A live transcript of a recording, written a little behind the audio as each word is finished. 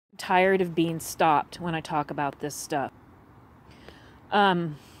tired of being stopped when I talk about this stuff.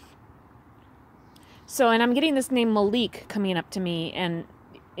 And I'm getting this name Malik coming up to me, and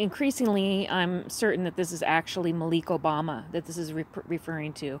increasingly I'm certain that this is actually Malik Obama that this is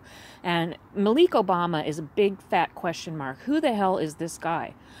referring to. And Malik Obama is a big fat question mark. Who the hell is this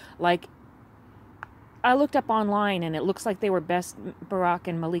guy? Like, I looked up online, and it looks like Barack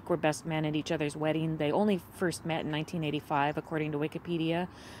and Malik were best men at each other's wedding. They only first met in 1985, according to Wikipedia.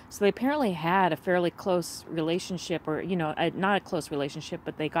 So they apparently had a fairly close relationship, or, not a close relationship,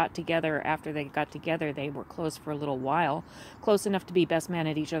 but they got together. After they got together, they were close for a little while, close enough to be best men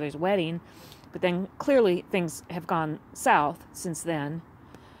at each other's wedding. But then clearly things have gone south since then.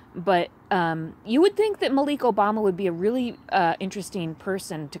 But you would think that Malik Obama would be a really interesting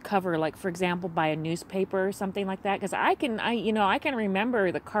person to cover, like, for example, by a newspaper or something like that. Because I can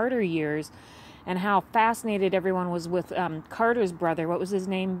remember the Carter years and how fascinated everyone was with Carter's brother. What was his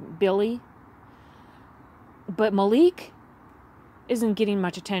name? Billy. But Malik isn't getting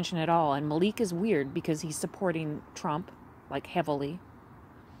much attention at all. And Malik is weird because he's supporting Trump, like, heavily.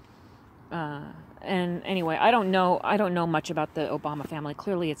 And anyway, I don't know much about the Obama family.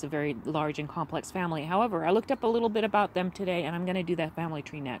 Clearly, it's a very large and complex family. However, I looked up a little bit about them today, and I'm going to do that family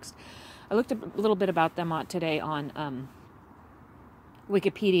tree next. I looked up a little bit about them today on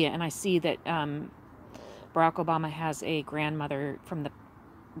Wikipedia, and I see that Barack Obama has a grandmother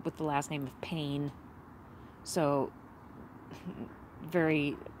with the last name of Payne. So,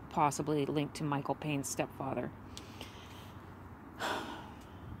 very possibly linked to Michael Payne's stepfather.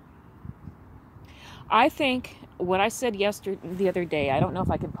 I think what I said the other day, I don't know if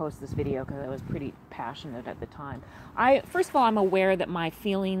I can post this video because I was pretty passionate at the time. First of all, I'm aware that my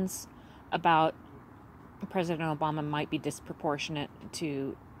feelings about President Obama might be disproportionate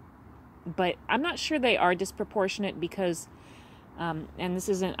but I'm not sure they are disproportionate because, and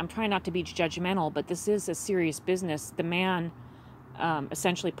I'm trying not to be judgmental, but this is a serious business. The man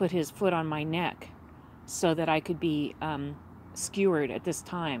essentially put his foot on my neck so that I could be skewered at this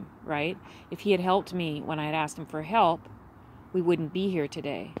time, right? If he had helped me when I had asked him for help, we wouldn't be here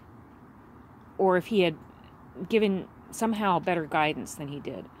today. Or if he had given somehow better guidance than he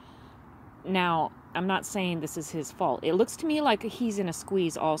did. Now, I'm not saying this is his fault. It looks to me like he's in a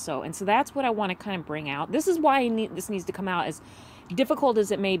squeeze also. And so that's what I want to kind of bring out. This is why this needs to come out, as difficult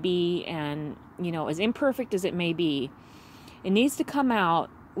as it may be and, as imperfect as it may be. It needs to come out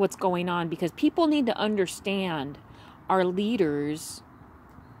what's going on, because people need to understand our leaders,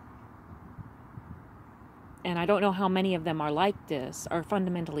 and I don't know how many of them are like this, are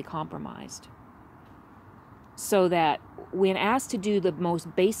fundamentally compromised. So that when asked to do the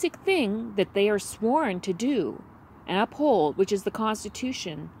most basic thing that they are sworn to do and uphold, which is the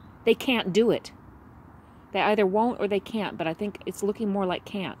Constitution, they can't do it. They either won't or they can't, but I think it's looking more like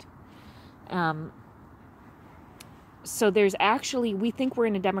can't. So there's actually, we think we're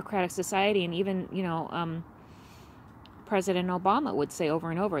in a democratic society, and even, President Obama would say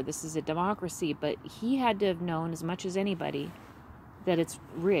over and over, this is a democracy, but he had to have known as much as anybody that it's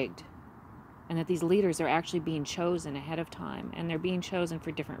rigged, and that these leaders are actually being chosen ahead of time, and they're being chosen for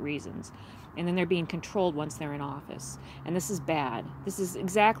different reasons, and then they're being controlled once they're in office. And this is bad. This is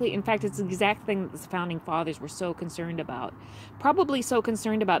exactly, in fact, it's the exact thing that the founding fathers were so concerned about. Probably so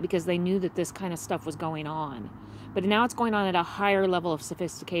concerned about because they knew that this kind of stuff was going on. But now it's going on at a higher level of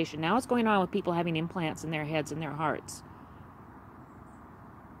sophistication. Now it's going on with people having implants in their heads and their hearts.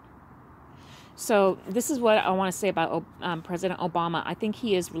 So this is what I want to say about President Obama. I think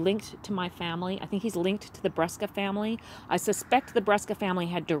he is linked to my family. I think he's linked to the Brusca family. I suspect the Brusca family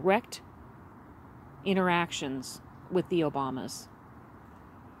had direct interactions with the Obamas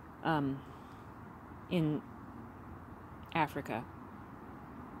in Africa.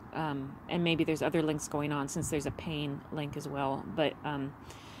 And maybe there's other links going on, since there's a Payne link as well. But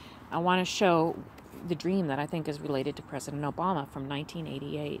I want to show the dream that I think is related to President Obama from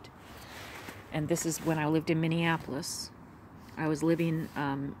 1988. And this is when I lived in Minneapolis. I was living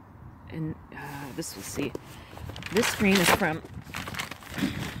let's see. This dream is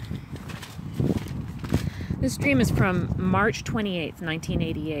from March 28th,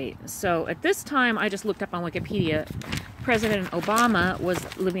 1988. So at this time, I just looked up on Wikipedia. President Obama was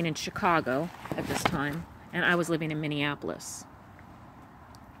living in Chicago at this time, and I was living in Minneapolis.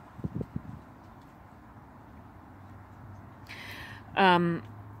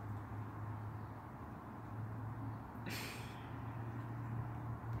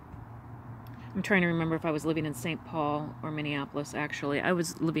 I'm trying to remember if I was living in St. Paul or Minneapolis, actually. I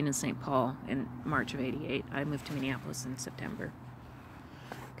was living in St. Paul in March of '88. I moved to Minneapolis in September.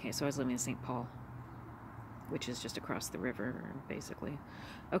 Okay, so I was living in St. Paul. which is just across the river, basically.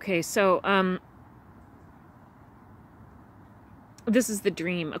 Okay, so this is the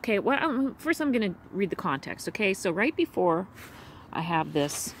dream. Okay, well, first I'm going to read the context. Okay, so right before I have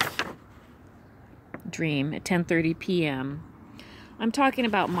this dream at 10:30 p.m., I'm talking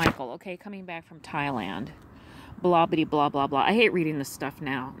about Michael, okay, coming back from Thailand. Blah, bitty, blah, blah, blah. I hate reading this stuff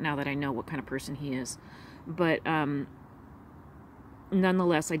now that I know what kind of person he is. But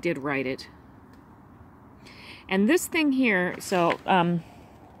nonetheless, I did write it. And this thing here, so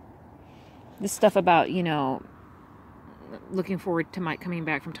this stuff about, you know, looking forward to Mike coming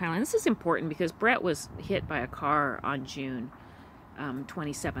back from Thailand. This is important because Brett was hit by a car on June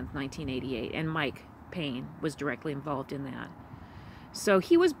 27th, 1988. And Mike Payne was directly involved in that. So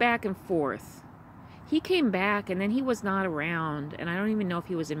he was back and forth. He came back and then he was not around. And I don't even know if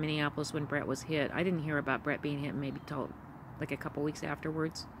he was in Minneapolis when Brett was hit. I didn't hear about Brett being hit maybe till like a couple weeks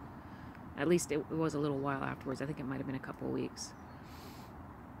afterwards. At least it was a little while afterwards. I think it might have been a couple of weeks.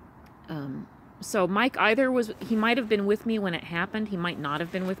 So Mike he might have been with me when it happened. He might not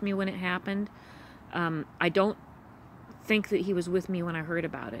have been with me when it happened. I don't think that he was with me when I heard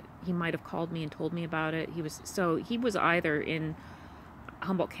about it. He might have called me and told me about it. He was either in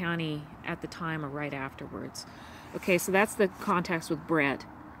Humboldt County at the time or right afterwards. Okay, so that's the context with Brett.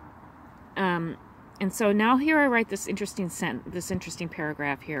 And so now here I write this interesting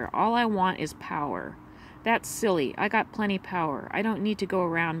paragraph here. All I want is power. That's silly. I got plenty power. I don't need to go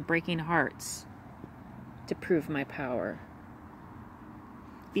around breaking hearts to prove my power.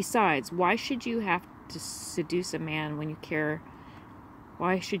 Besides, why should you have to seduce a man when you care?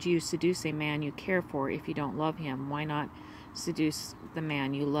 Why should you seduce a man you care for if you don't love him? Why not seduce the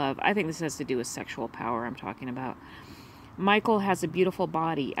man you love? I think this has to do with sexual power I'm talking about. Michael has a beautiful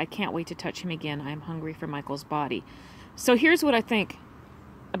body. I can't wait to touch him again. I'm hungry for Michael's body. So here's what I think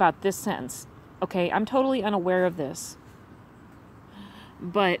about this sentence. Okay, I'm totally unaware of this.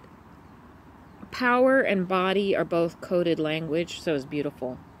 But power and body are both coded language, so is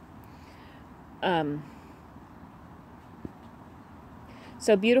beautiful.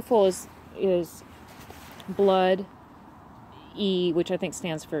 So beautiful is blood, E, which I think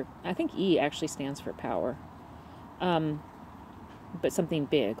E actually stands for power. But something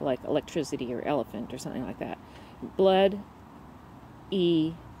big, like electricity or elephant or something like that. Blood,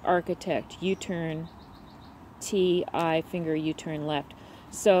 E, architect, U-turn, T, I, finger, U-turn, left.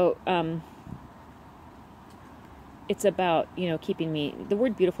 So, it's about, you know, the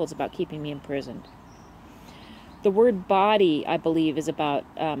word beautiful is about keeping me imprisoned. The word body, I believe, is about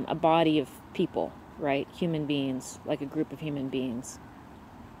a body of people, right? Human beings, like a group of human beings.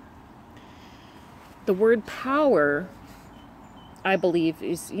 The word power, I believe,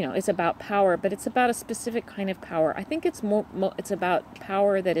 is, you know, it's about power, but it's about a specific kind of power. I think it's it's about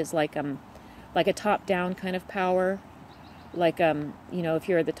power that is like a top-down kind of power. Like, you know, if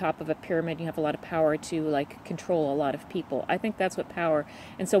you're at the top of a pyramid, you have a lot of power to, like, control a lot of people. I think that's what power...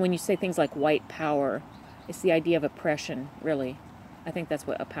 And so when you say things like white power, it's the idea of oppression, really. I think that's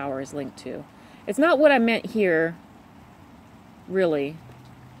what a power is linked to. It's not what I meant here, really.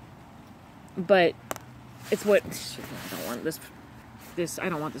 But it's what... I don't want I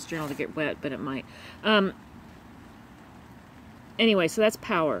don't want this journal to get wet, but it might. Anyway, so that's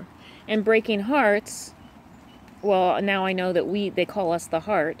power. And breaking hearts... Well, now I know that they call us the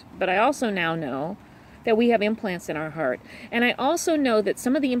heart, but I also now know that we have implants in our heart. And I also know that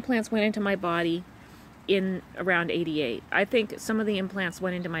some of the implants went into my body in around 88. I think some of the implants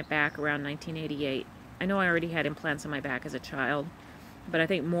went into my back around 1988. I know I already had implants in my back as a child, but I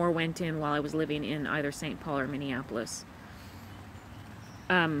think more went in while I was living in either St. Paul or Minneapolis.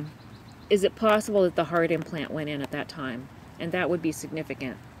 Is it possible that the heart implant went in at that time? And that would be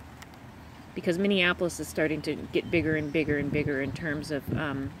significant. Because Minneapolis is starting to get bigger and bigger and bigger in terms of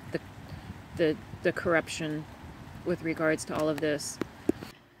the corruption with regards to all of this.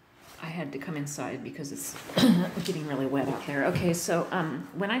 I had to come inside because it's getting really wet out there. Okay, so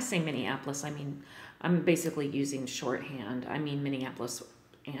when I say Minneapolis, I mean, I'm basically using shorthand. I mean Minneapolis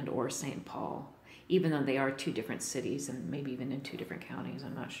and or St. Paul, even though they are two different cities and maybe even in two different counties,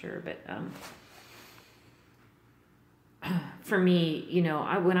 I'm not sure, but... for me, you know,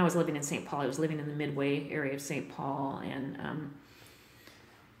 when I was living in St. Paul, I was living in the Midway area of St. Paul, and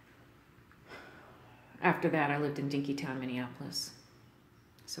after that, I lived in Dinkytown, Minneapolis.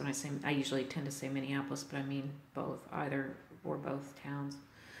 So when I usually tend to say Minneapolis, but I mean both, either or both towns.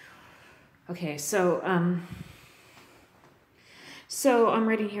 Okay, so I'm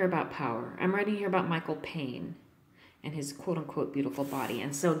writing here about power. I'm writing here about Michael Payne and his quote-unquote beautiful body.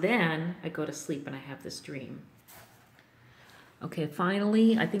 And so then I go to sleep and I have this dream. Okay,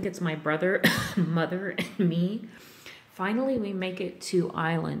 finally, I think it's my brother, mother, and me. Finally, we make it to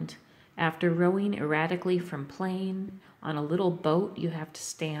island. After rowing erratically from plane on a little boat you have to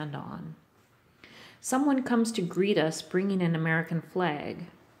stand on. Someone comes to greet us bringing an American flag.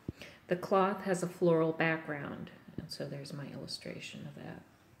 The cloth has a floral background. And so there's my illustration of that.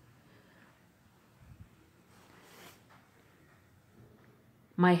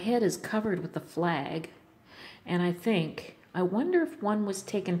 My head is covered with the flag, and I wonder if one was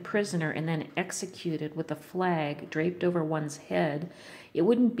taken prisoner and then executed with a flag draped over one's head, it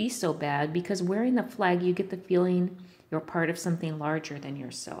wouldn't be so bad, because wearing the flag, you get the feeling you're part of something larger than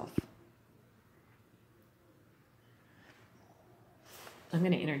yourself. I'm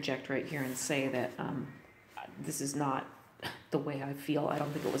going to interject right here and say that this is not the way I feel. I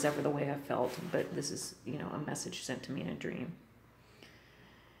don't think it was ever the way I felt, but this is, a message sent to me in a dream.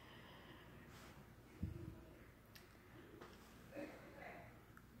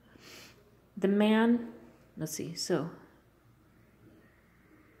 The man, the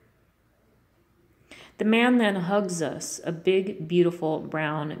man then hugs us, a big, beautiful,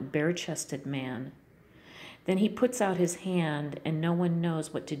 brown, bare-chested man. Then he puts out his hand, and no one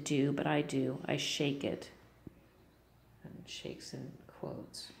knows what to do, but I do. I shake it. And shakes in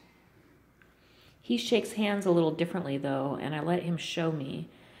quotes. He shakes hands a little differently, though, and I let him show me.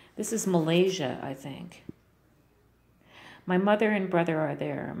 This is Malaysia, I think. My mother and brother are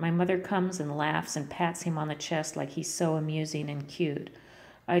there. My mother comes and laughs and pats him on the chest like he's so amusing and cute.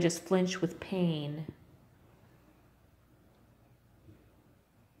 I just flinch with pain.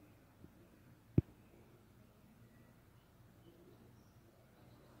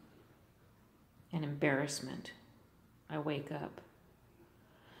 And embarrassment. I wake up.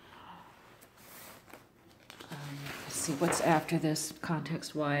 Let's see, what's after this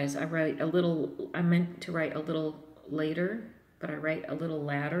context-wise? I meant to write a little later, but I write a little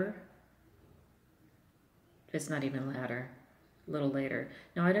latter. It's not even latter. A little later.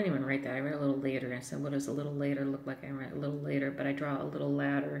 No, I don't even write that. I write a little later. I said, what does a little later look like? I write a little later, but I draw a little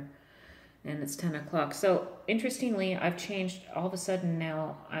ladder. And it's 10 o'clock. So, interestingly, I've changed. All of a sudden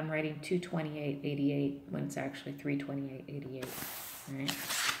now, I'm writing 2:28:88 when it's actually 3:28:88. All right?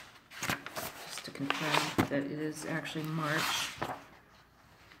 Just to confirm that it is actually March.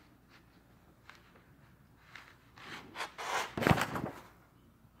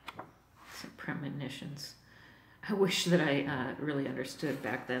 Premonitions. I wish that I really understood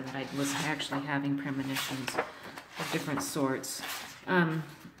back then that I was actually having premonitions of different sorts.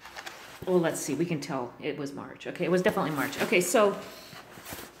 Well, let's see. We can tell it was March. Okay, it was definitely March. Okay, so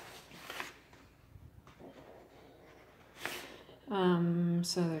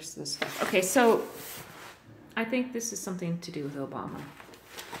there's this stuff. Okay, so I think this is something to do with Obama.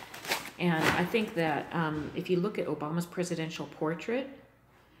 And I think that if you look at Obama's presidential portrait,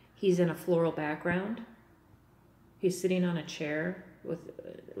 he's in a floral background. He's sitting on a chair with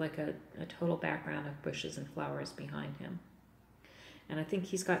like a total background of bushes and flowers behind him. And I think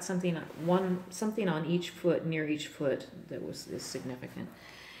he's got something on each foot, near each foot, that is significant.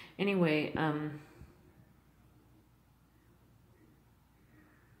 Anyway,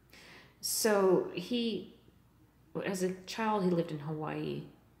 so as a child, he lived in Hawaii.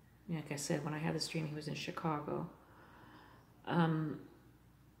 Like I said, when I had this dream, he was in Chicago.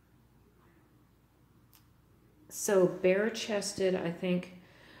 So bare-chested, I think,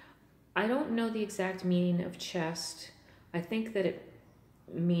 I don't know the exact meaning of chest. I think that it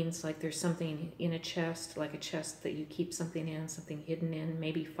means like there's something in a chest, like a chest that you keep something in, something hidden in,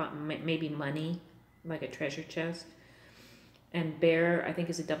 maybe money, like a treasure chest. And bear, I think,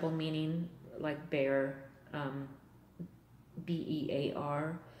 is a double meaning, like bear,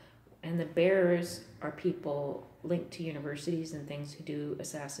 B-E-A-R. And the bears are people linked to universities and things who do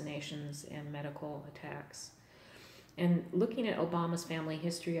assassinations and medical attacks. And looking at Obama's family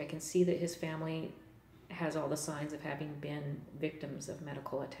history, I can see that his family has all the signs of having been victims of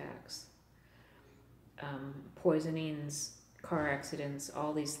medical attacks. Poisonings, car accidents,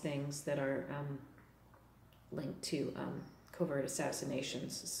 all these things that are linked to covert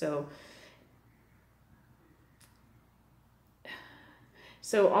assassinations.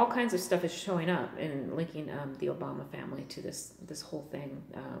 So all kinds of stuff is showing up and linking the Obama family to this whole thing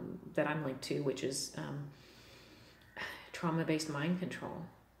that I'm linked to, which is trauma-based mind control,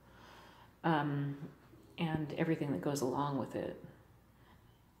 and everything that goes along with it.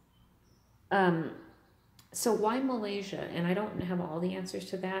 So why Malaysia? And I don't have all the answers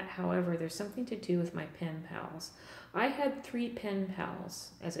to that. However, there's something to do with my pen pals. I had 3 pen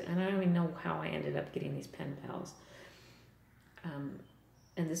pals, and I don't even know how I ended up getting these pen pals.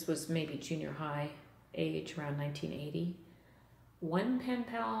 And this was maybe junior high age, around 1980. One pen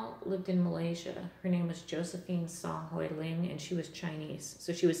pal lived in Malaysia. Her name was Josephine Song Hoi Ling, and she was Chinese.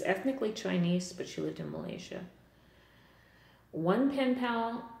 So she was ethnically Chinese, but she lived in Malaysia. One pen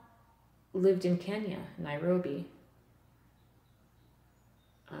pal lived in Kenya, Nairobi.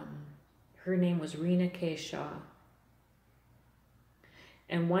 Her name was Rena K. Shaw.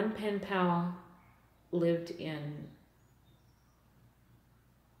 And one pen pal lived in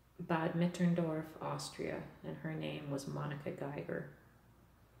Bad Mitterndorf, Austria, and her name was Monica Geiger.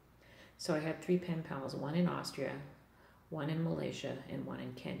 So I had 3 pen pals, one in Austria, one in Malaysia, and one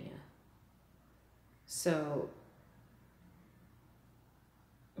in Kenya. So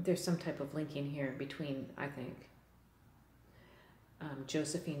there's some type of linking here between, I think,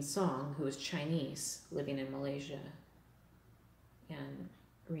 Josephine Song, who was Chinese, living in Malaysia, and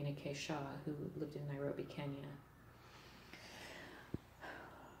Rena K. Shaw, who lived in Nairobi, Kenya.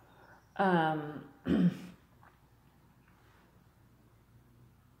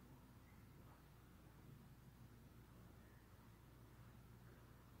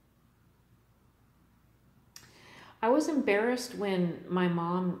 I was embarrassed when my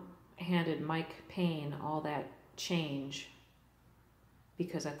mom handed Mike Payne all that change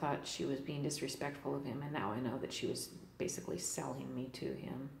because I thought she was being disrespectful of him, and now I know that she was basically selling me to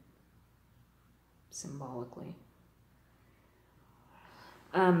him symbolically.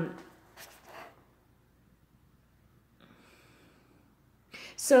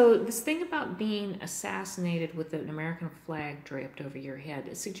 So this thing about being assassinated with an American flag draped over your head,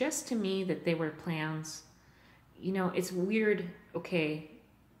 it suggests to me that they were plans. You know, it's weird, okay,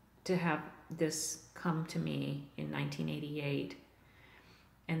 to have this come to me in 1988,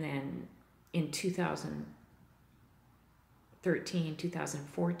 and then in 2013,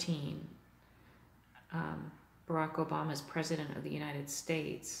 2014, Barack Obama's president of the United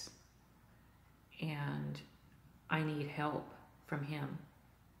States, and I need help from him,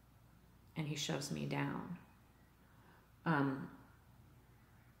 and he shoves me down.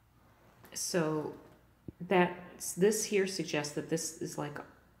 So this here suggests that this is like,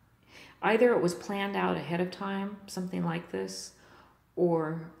 either it was planned out ahead of time, something like this,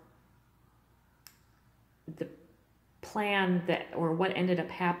 or the plan that, or what ended up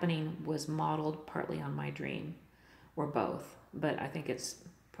happening was modeled partly on my dream, or both. But I think it's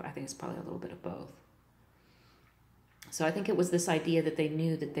probably a little bit of both. So I think it was this idea that they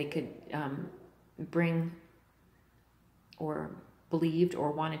knew that they could bring, or believed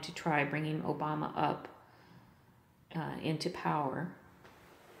or wanted to try bringing Obama up into power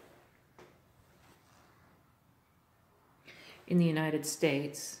in the United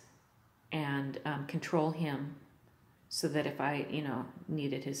States, and control him so that if I,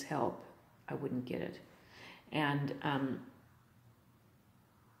 needed his help, I wouldn't get it. And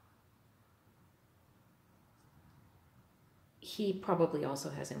he probably also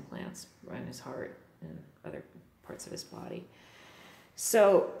has implants around his heart and other parts of his body.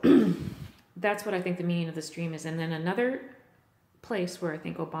 So that's what I think the meaning of this dream is. And then another place where I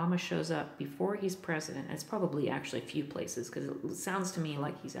think Obama shows up before he's president, and it's probably actually a few places, because it sounds to me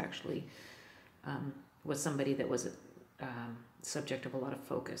like he's actually was somebody that was subject of a lot of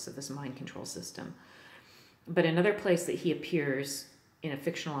focus of this mind control system. But another place that he appears in a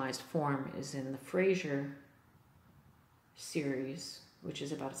fictionalized form is in the Frasier series, which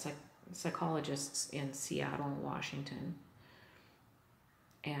is about psychologists in Seattle, Washington.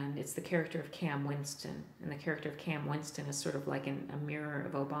 And it's the character of Cam Winston. And the character of Cam Winston is sort of like a mirror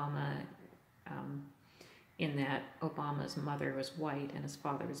of Obama, in that Obama's mother was white and his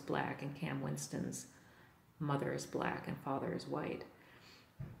father was black, and Cam Winston's mother is black and father is white.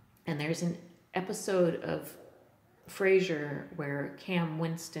 And there's an episode of Frasier where Cam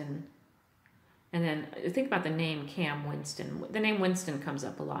Winston, and then think about the name Cam Winston. The name Winston comes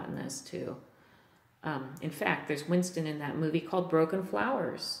up a lot in this too. In fact, there's Winston in that movie called Broken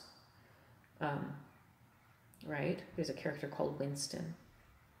Flowers. Right? There's a character called Winston.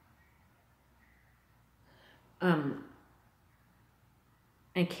 And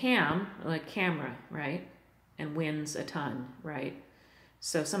Cam, like camera, right? And wins a ton, right?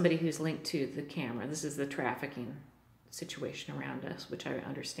 So somebody who's linked to the camera. This is the trafficking situation around us, which I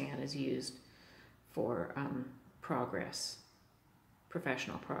understand is used for progress,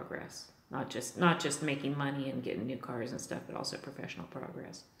 professional progress. Not just making money and getting new cars and stuff, but also professional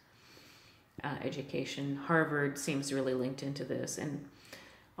progress. Education. Harvard seems really linked into this, and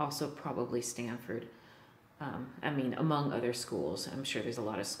also probably Stanford. Among other schools. I'm sure there's a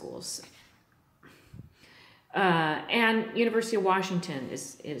lot of schools. And University of Washington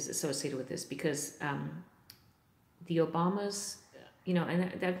is associated with this because the Obamas you know,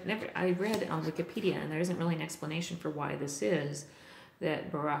 and that never, I read on Wikipedia, and there isn't really an explanation for why this is,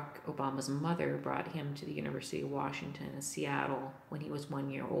 that Barack Obama's mother brought him to the University of Washington in Seattle when he was 1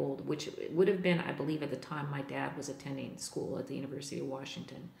 year old, which would have been, I believe, at the time my dad was attending school at the University of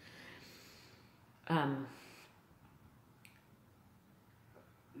Washington.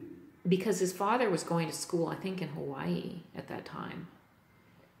 Because his father was going to school, I think, in Hawaii at that time.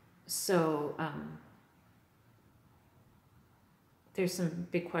 So there's some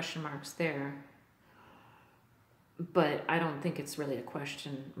big question marks there. But I don't think it's really a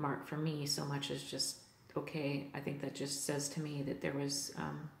question mark for me so much as just, okay, I think that just says to me that there was,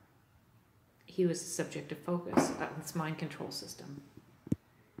 he was a subject of focus. It's mind control system.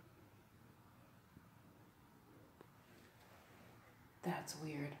 That's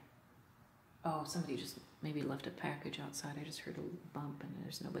weird. Oh, somebody just maybe left a package outside. I just heard a bump and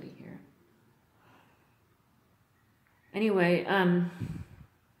there's nobody here. Anyway,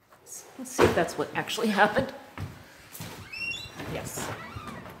 let's see if that's what actually happened. Yes.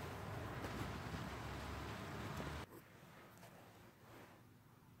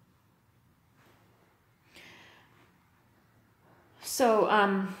 So,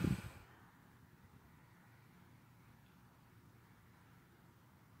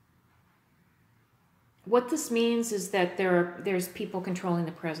 what this means is that there's people controlling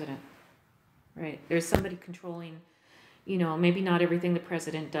the president, right? There's somebody controlling, you know, maybe not everything the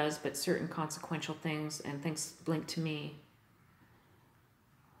president does, but certain consequential things and things linked to me.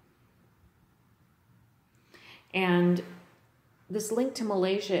 And this link to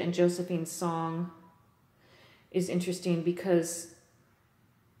Malaysia and Josephine's song is interesting because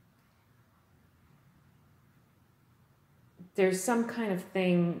there's some kind of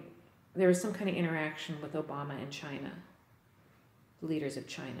thing, there was some kind of interaction with Obama and China, the leaders of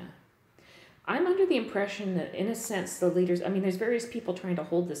China. I'm under the impression that, in a sense, the leaders, I mean, there's various people trying to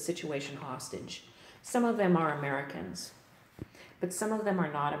hold this situation hostage. Some of them are Americans, but some of them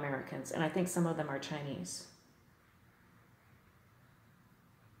are not Americans, and I think some of them are Chinese.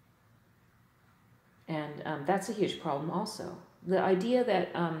 And that's a huge problem also. The idea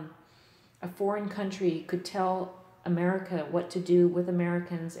that a foreign country could tell America what to do with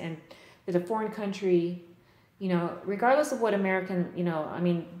Americans, and that a foreign country, you know, regardless of what American, you know, I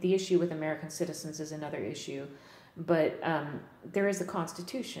mean, the issue with American citizens is another issue, but there is a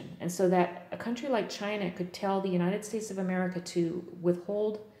constitution. And so that a country like China could tell the United States of America to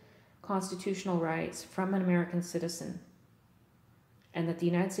withhold constitutional rights from an American citizen, and that the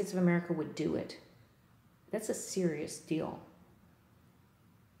United States of America would do it. That's a serious deal.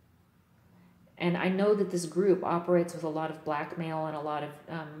 And I know that this group operates with a lot of blackmail and a lot of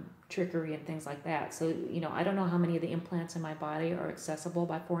trickery and things like that. So, you know, I don't know how many of the implants in my body are accessible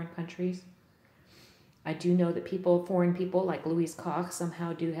by foreign countries. I do know that foreign people like Louise Koch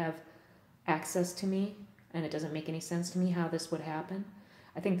somehow do have access to me, and it doesn't make any sense to me how this would happen.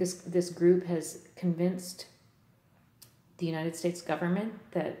 I think this group has convinced the United States government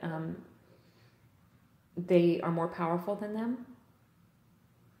that they are more powerful than them.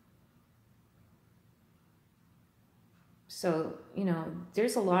 So, you know,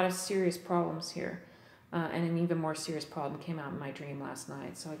 there's a lot of serious problems here. And an even more serious problem came out in my dream last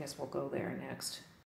night. So I guess we'll go there next.